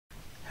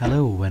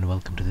Hello and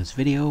welcome to this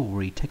video where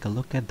we take a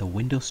look at the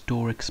Windows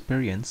Store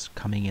experience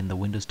coming in the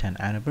Windows 10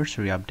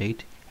 anniversary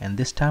update, and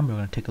this time we're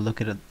going to take a look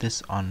at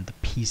this on the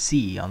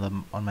PC.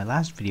 On my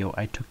last video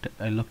I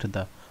looked at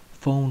the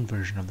phone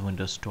version of the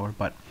Windows Store,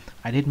 but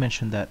I did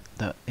mention that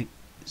the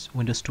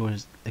Windows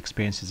Store's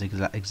experience is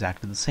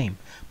exactly the same.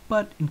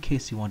 But in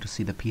case you want to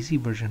see the PC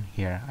version,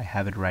 here I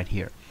have it right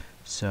here.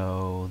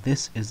 So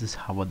this is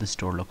what the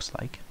store looks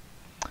like.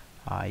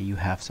 You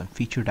have some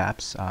featured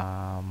apps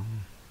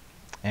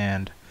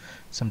and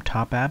some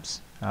top apps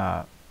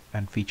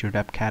and featured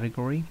app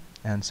category,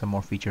 and some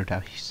more featured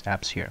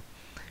apps here,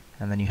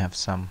 and then you have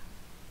some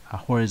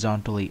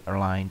horizontally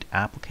aligned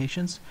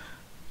applications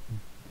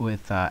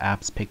with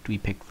apps we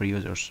picked for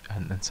users,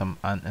 and some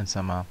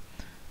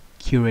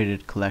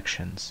curated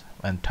collections,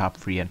 and top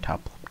free and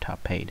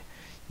top paid.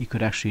 You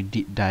could actually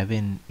dive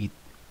in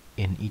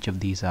each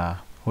of these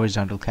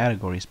horizontal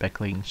categories by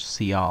clicking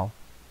see all,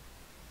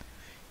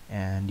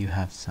 and you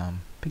have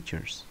some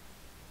pictures.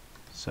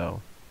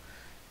 So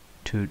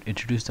to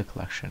introduce the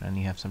collection, and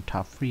you have some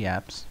top free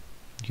apps,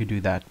 you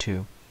do that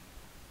too,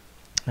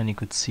 and you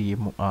could see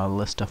a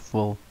list of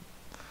full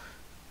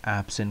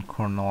apps in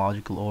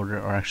chronological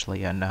order, or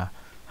actually in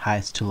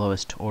highest to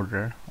lowest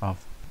order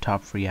of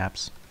top free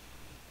apps.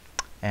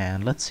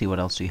 And let's see what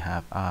else we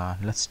have.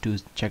 Let's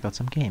check out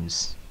some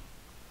games.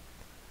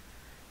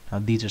 Now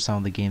these are some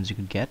of the games you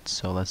could get,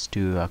 so let's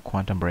do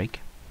Quantum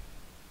Break.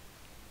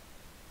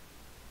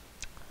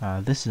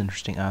 This is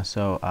interesting. Now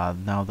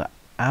the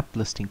app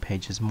listing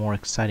page is more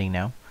exciting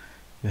now.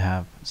 You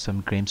have some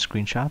game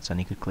screenshots,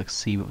 and you could click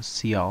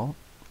see all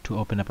to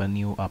open up a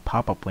new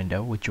pop-up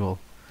window, which will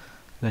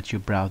let you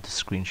browse the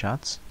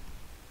screenshots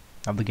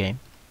of the game.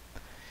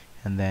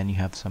 And then you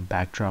have some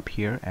backdrop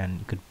here, and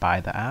you could buy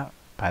the app,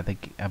 buy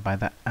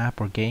the app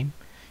or game.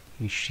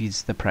 You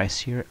choose the price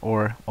here,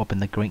 or open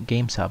the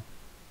Games Hub.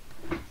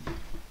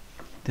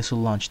 This will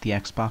launch the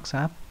Xbox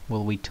app.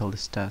 We'll wait till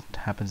this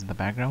happens in the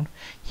background.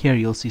 Here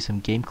you'll see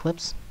some game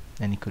clips,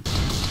 and you could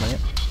play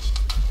it.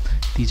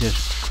 These are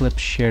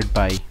clips shared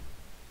by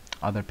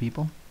other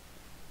people.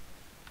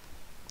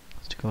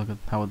 Let's take a look at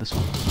how this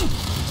one.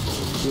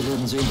 Wir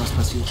werden sehen, was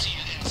passiert.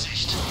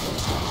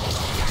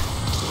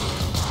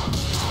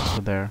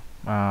 So there.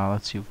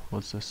 Let's see,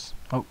 what's this?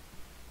 Oh,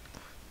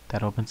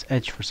 that opens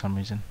Edge for some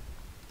reason.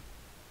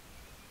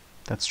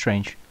 That's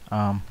strange.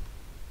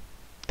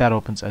 That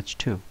opens Edge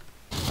too.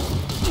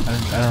 I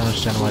don't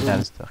understand why that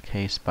is the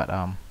case, but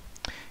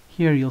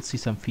here you'll see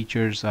some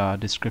features,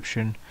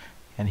 description,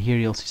 and here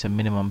you'll see some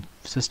minimum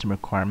system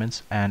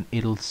requirements, and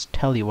it'll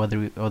tell you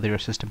whether your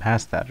system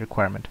has that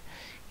requirement.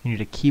 You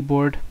need a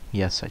keyboard,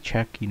 yes, I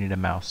check. You need a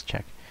mouse,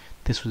 check.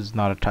 This was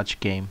not a touch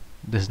game.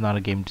 This is not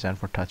a game designed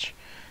for touch.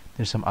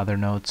 There's some other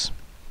notes.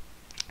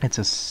 It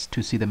says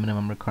to see the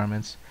minimum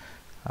requirements,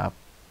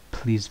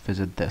 please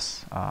visit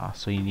this.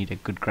 So you need a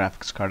good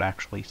graphics card,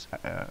 actually,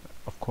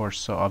 of course.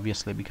 So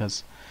obviously,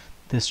 because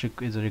this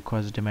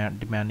requires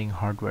demanding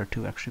hardware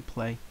to actually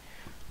play.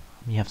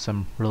 You have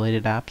some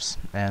related apps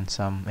and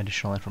some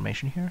additional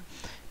information here,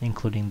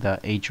 including the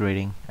age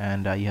rating,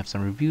 and you have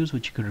some reviews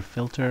which you could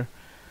filter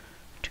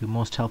to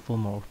most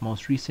helpful,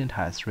 most recent,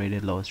 highest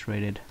rated, lowest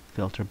rated,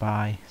 filter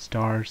by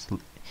stars.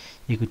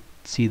 You could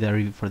see the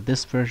review for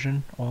this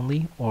version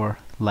only, or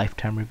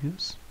lifetime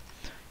reviews.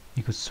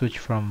 You could switch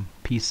from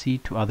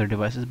PC to other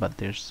devices, but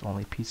there's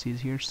only PCs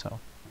here, so.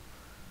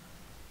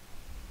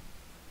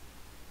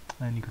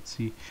 And you could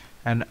see,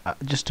 and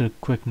just a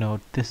quick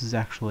note, this is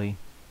actually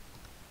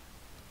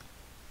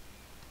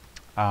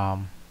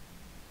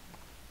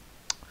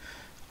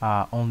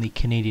only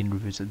Canadian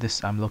reviews.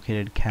 I'm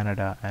located in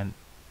Canada, and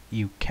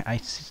I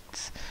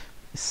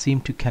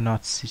seem to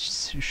cannot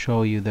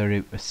show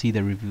you see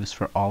the reviews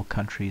for all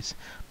countries.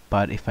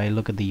 But if I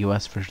look at the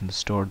US version of the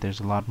store, there's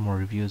a lot more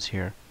reviews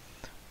here,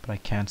 but I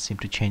can't seem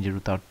to change it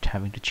without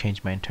having to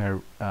change my entire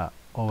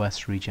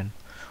OS region.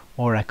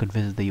 Or I could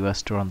visit the US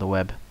store on the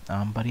web.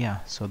 But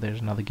yeah, so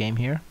there's another game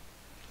here,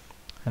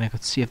 and I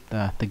could see if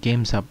the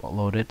games have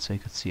loaded, so you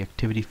could see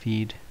activity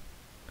feed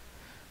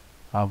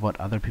of what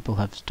other people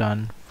have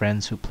done,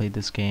 friends who played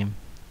this game,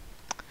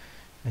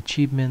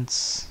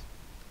 achievements,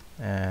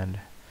 and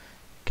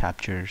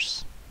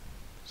captures,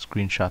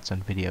 screenshots,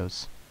 and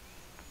videos.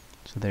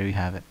 So there you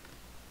have it.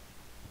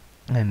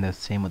 And the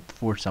same with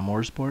Forza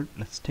Motorsport.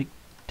 Let's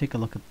take a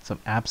look at some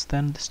apps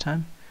then this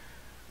time.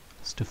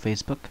 Let's do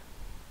Facebook.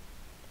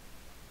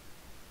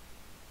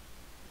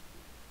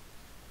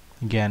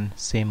 Again,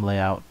 same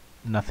layout,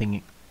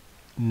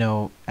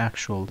 no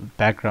actual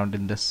background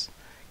in this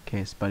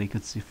case, but you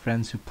could see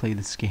friends who play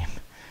this game.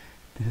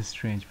 This is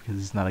strange because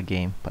it's not a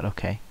game, but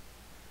okay.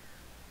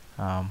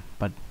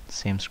 But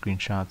same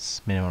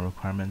screenshots, minimum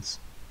requirements.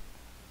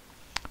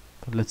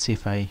 But let's see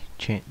if I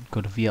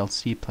go to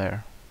VLC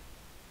player.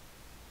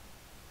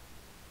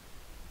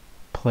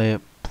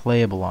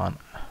 Playable on.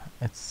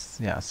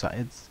 So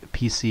it's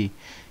PC.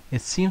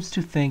 It seems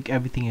to think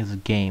everything is a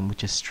game,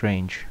 which is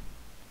strange.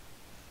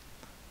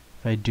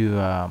 If I do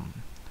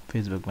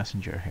Facebook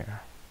Messenger here,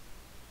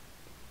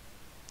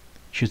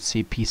 should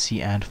see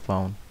PC and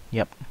phone.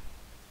 Yep,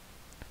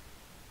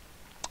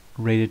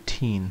 Rated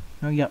teen.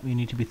 Oh, yep, you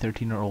need to be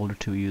 13 or older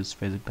to use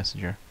Facebook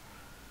Messenger.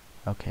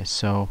 Okay,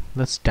 so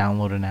let's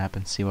download an app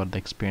and see what the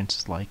experience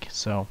is like.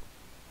 So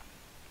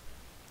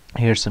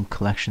here's some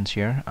collections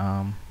here.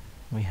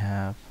 We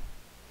have,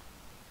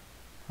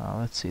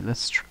 let's see,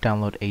 let's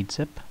download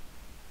 8-Zip.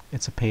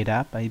 It's a paid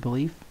app, I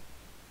believe.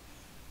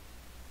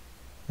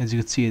 As you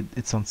can see,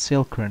 it's on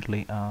sale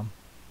currently.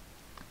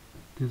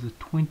 There's a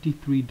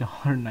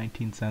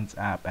 $23.19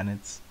 app, and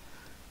it's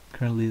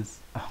currently is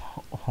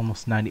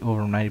almost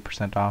over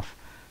 90% off.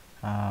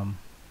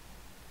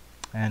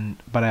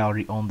 But I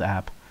already own the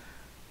app.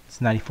 It's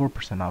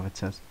 94% off. It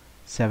says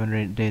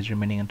 7 days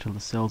remaining until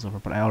the sale's over,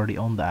 but I already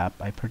own the app.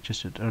 I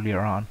purchased it earlier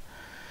on.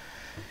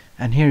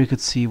 And here you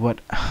could see what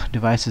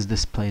devices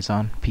this plays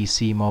on: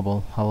 PC,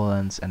 mobile,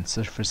 HoloLens, and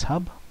Surface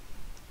Hub.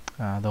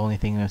 The only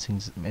thing missing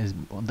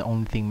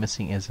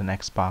is an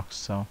Xbox.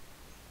 So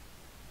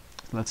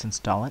let's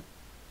install it.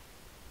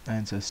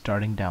 And it says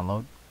starting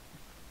download.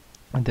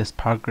 And this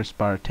progress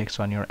bar takes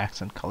on your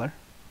accent color.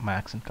 My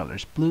accent color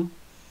is blue.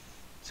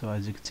 So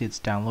as you can see, it's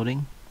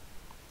downloading.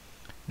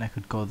 And I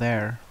could go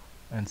there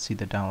and see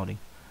the downloading.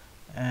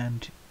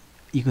 And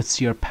you could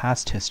see your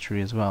past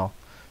history as well.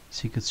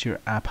 So you could see your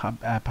app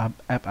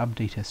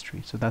update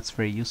history. So that's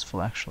very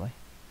useful actually.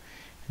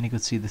 And you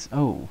could see this.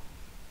 Oh,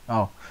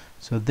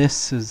 so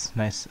this is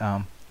nice.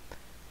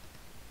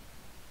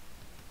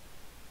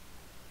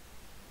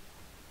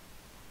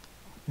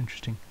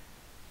 Interesting.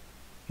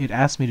 It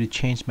asked me to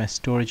change my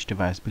storage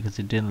device because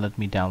it didn't let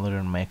me download it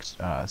on my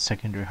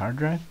secondary hard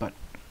drive, but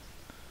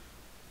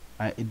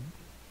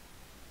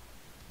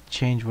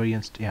change where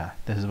you yeah,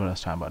 this is what I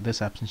was talking about.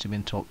 This app seems to be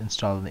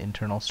installed in the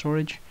internal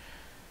storage.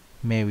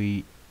 May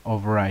we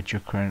override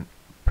your current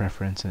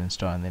preference and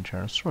install in the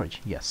internal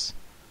storage? Yes.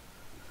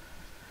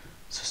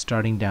 So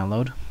starting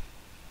download,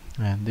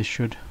 and this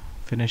should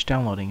finish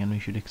downloading, and we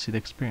should see the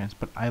experience.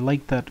 But I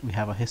like that we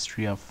have a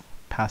history of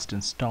past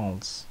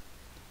installs.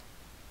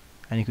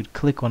 And you could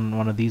click on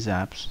one of these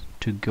apps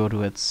to go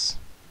to its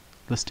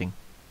listing.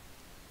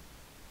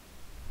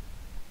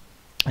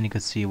 And you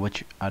could see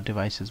which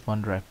devices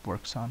OneDrive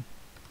works on.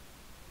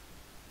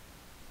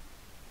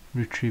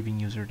 Retrieving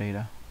user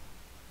data.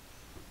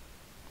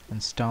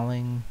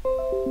 Installing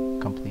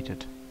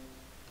completed.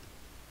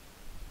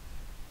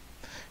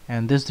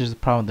 And there's a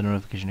problem with the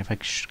notification. If I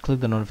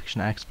click the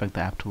notification, I expect the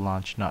app to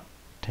launch, not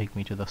take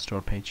me to the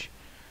store page.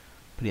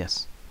 But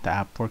yes, the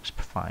app works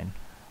fine.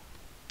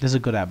 This is a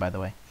good app, by the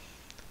way.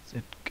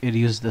 It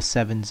uses the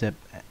 7-Zip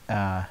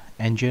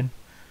engine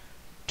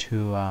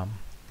to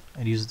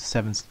it uses the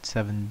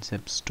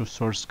 7-Zip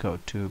source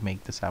code to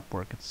make this app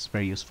work. It's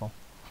very useful,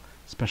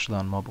 especially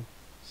on mobile.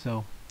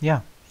 So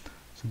yeah,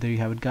 so there you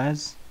have it,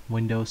 guys.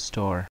 Windows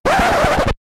Store.